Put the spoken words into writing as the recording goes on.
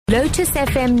Lotus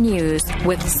FM News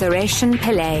with Sureshan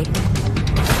Pillay.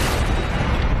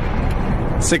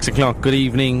 6 o'clock, good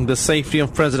evening. The safety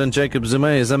of President Jacob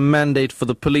Zuma is a mandate for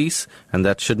the police, and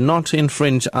that should not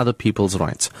infringe other people's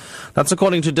rights. That's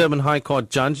according to Durban High Court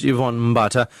Judge Yvonne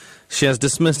Mbata. She has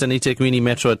dismissed an eThekwini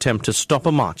Metro attempt to stop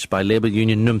a march by Labour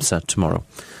Union NUMSA tomorrow.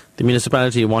 The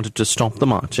municipality wanted to stop the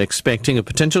march, expecting a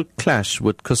potential clash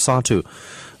with COSATU.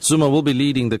 Zuma will be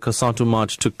leading the COSATU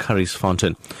march to Curry's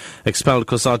Fountain. Expelled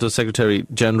COSATU Secretary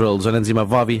General Zwelinzima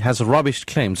Vavi has rubbished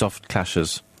claims of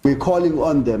clashes. We're calling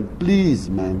on them, please,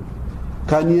 man,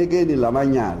 kanyekeni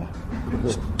lamanyala,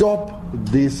 stop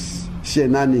these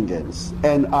shenanigans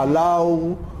and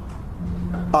allow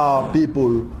our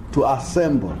people to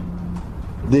assemble.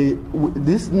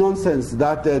 This nonsense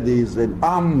that there is an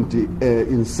armed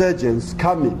insurgents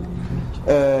coming,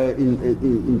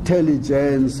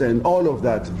 intelligence and all of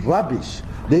that rubbish.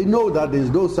 They know that there is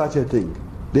no such a thing.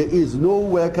 There is no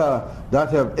worker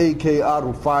that have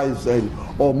AKR-5s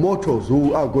or motos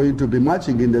who are going to be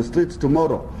marching in the streets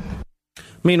tomorrow.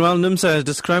 Meanwhile, NUMSA has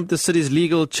described the city's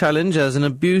legal challenge as an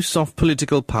abuse of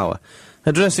political power.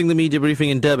 Addressing the media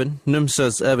briefing in Durban,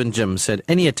 NUMSA's Irvin Jim said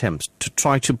any attempt to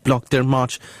try to block their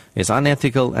march is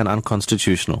unethical and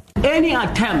unconstitutional. Any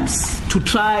attempts to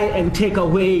try and take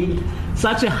away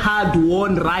such a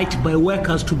hard-won right by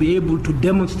workers to be able to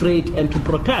demonstrate and to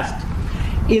protest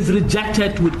is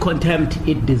rejected with contempt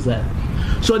it deserves.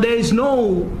 So there is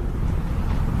no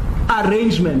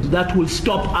arrangement that will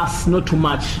stop us not to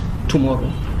march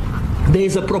tomorrow. There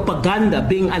is a propaganda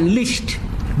being unleashed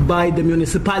by the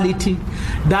municipality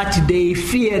that they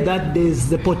fear that there's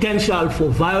the potential for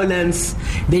violence.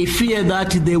 They fear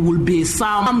that there will be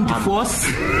some armed force.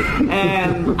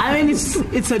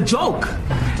 It's a joke.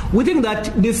 We think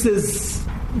that this is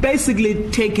basically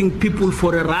taking people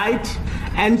for a ride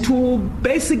and to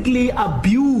basically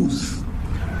abuse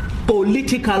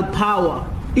political power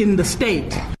in the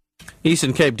state.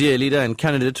 Eastern Cape DA leader and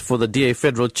candidate for the DA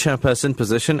federal chairperson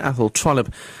position, Athol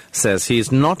Trollip, says he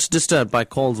is not disturbed by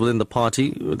calls within the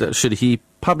party should he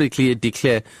publicly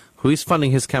declare who is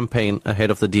funding his campaign ahead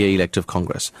of the DA elective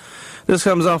Congress. This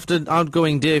comes after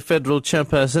outgoing DA federal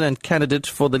chairperson and candidate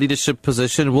for the leadership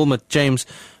position, Wilmot James,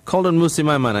 called on Mmusi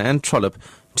Maimane and Trollip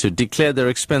to declare their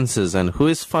expenses and who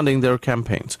is funding their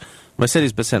campaigns.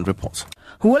 Mercedes Besant reports.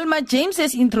 Wilmot James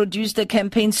has introduced a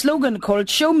campaign slogan called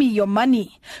Show Me Your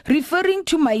Money, referring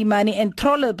to Maimane and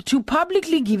Trollip to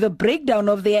publicly give a breakdown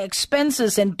of their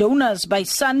expenses and donors by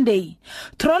Sunday.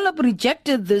 Trollip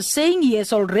rejected this, saying he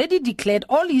has already declared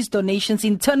all his donations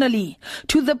internally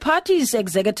to the party's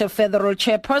executive federal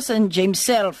chairperson, James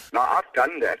Self. Now, I've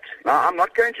done that. Now, I'm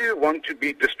not going to want to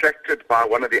be distracted by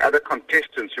one of the other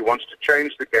contestants who wants to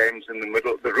change the rules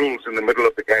in the middle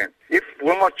of the game. If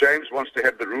Wilmot James wants to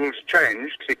have the rules changed,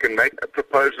 he can make a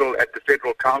proposal at the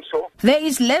Federal Council. There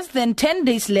is less than 10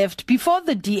 days left before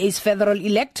the DA's Federal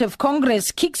Elective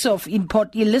Congress kicks off in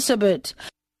Port Elizabeth.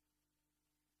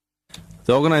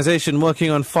 The organisation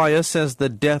working on fire says the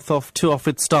death of 2 of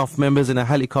its staff members in a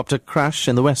helicopter crash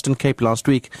in the Western Cape last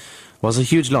week was a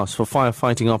huge loss for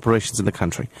firefighting operations in the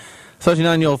country.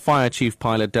 39-year-old Fire Chief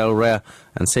Pilot Del Rhea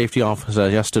and Safety Officer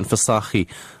Justin Fasahi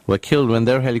were killed when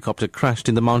their helicopter crashed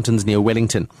in the mountains near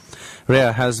Wellington.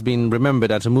 Rhea has been remembered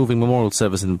at a moving memorial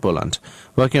service in Boland.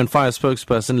 Working on fire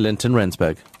spokesperson Linton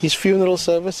Rensburg. His funeral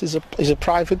service is a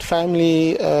private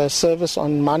family service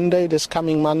on Monday, this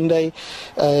coming Monday.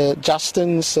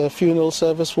 Justin's funeral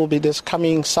service will be this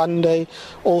coming Sunday,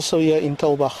 also here in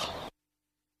Tulbagh.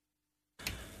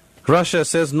 Russia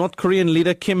says North Korean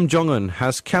leader Kim Jong-un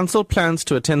has cancelled plans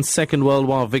to attend Second World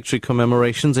War victory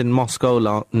commemorations in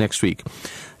Moscow next week.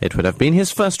 It would have been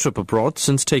his first trip abroad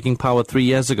since taking power 3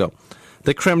 years ago.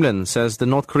 The Kremlin says the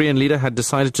North Korean leader had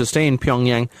decided to stay in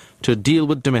Pyongyang to deal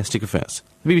with domestic affairs.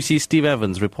 BBC Steve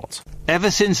Evans reports. Ever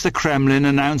since the Kremlin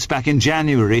announced back in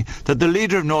January that the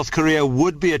leader of North Korea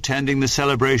would be attending the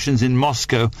celebrations in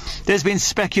Moscow, there's been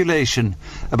speculation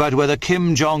about whether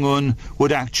Kim Jong-un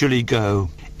would actually go.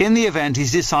 In the event,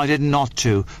 he's decided not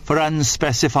to, for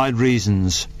unspecified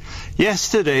reasons.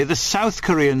 Yesterday, the South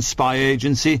Korean spy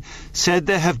agency said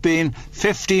there have been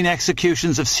 15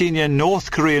 executions of senior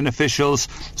North Korean officials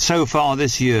so far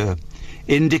this year,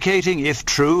 indicating, if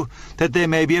true, that there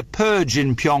may be a purge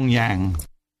in Pyongyang.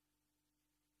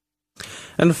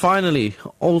 And finally,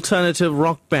 alternative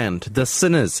rock band The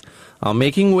Sinners are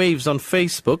making waves on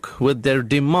Facebook with their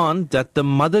demand that the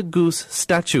Mother Goose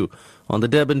statue on the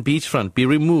Durban beachfront be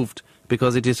removed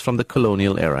because it is from the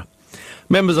colonial era.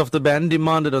 Members of the band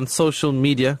demanded on social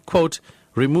media, quote,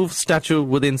 remove statue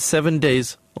within 7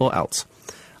 days or else.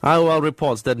 IOL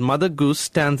reports that Mother Goose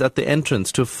stands at the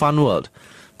entrance to Fun World.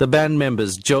 The band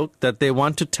members joked that they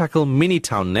want to tackle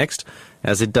Minitown next,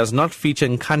 as it does not feature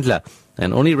Nkandla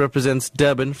and only represents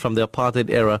Durban from the apartheid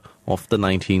era of the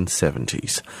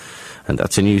 1970s. And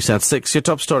that's in News at 6. Your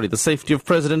top story: the safety of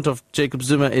President of Jacob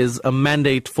Zuma is a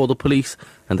mandate for the police,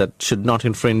 and that should not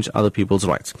infringe other people's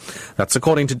rights. That's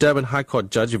according to Durban High Court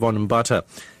Judge Yvonne Mbata.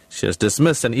 She has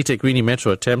dismissed an eThekwini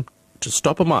Metro attempt to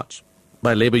stop a march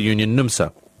by Labour Union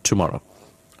NUMSA tomorrow.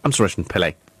 I'm Suresh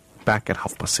Pillay, back at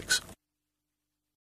 6:30.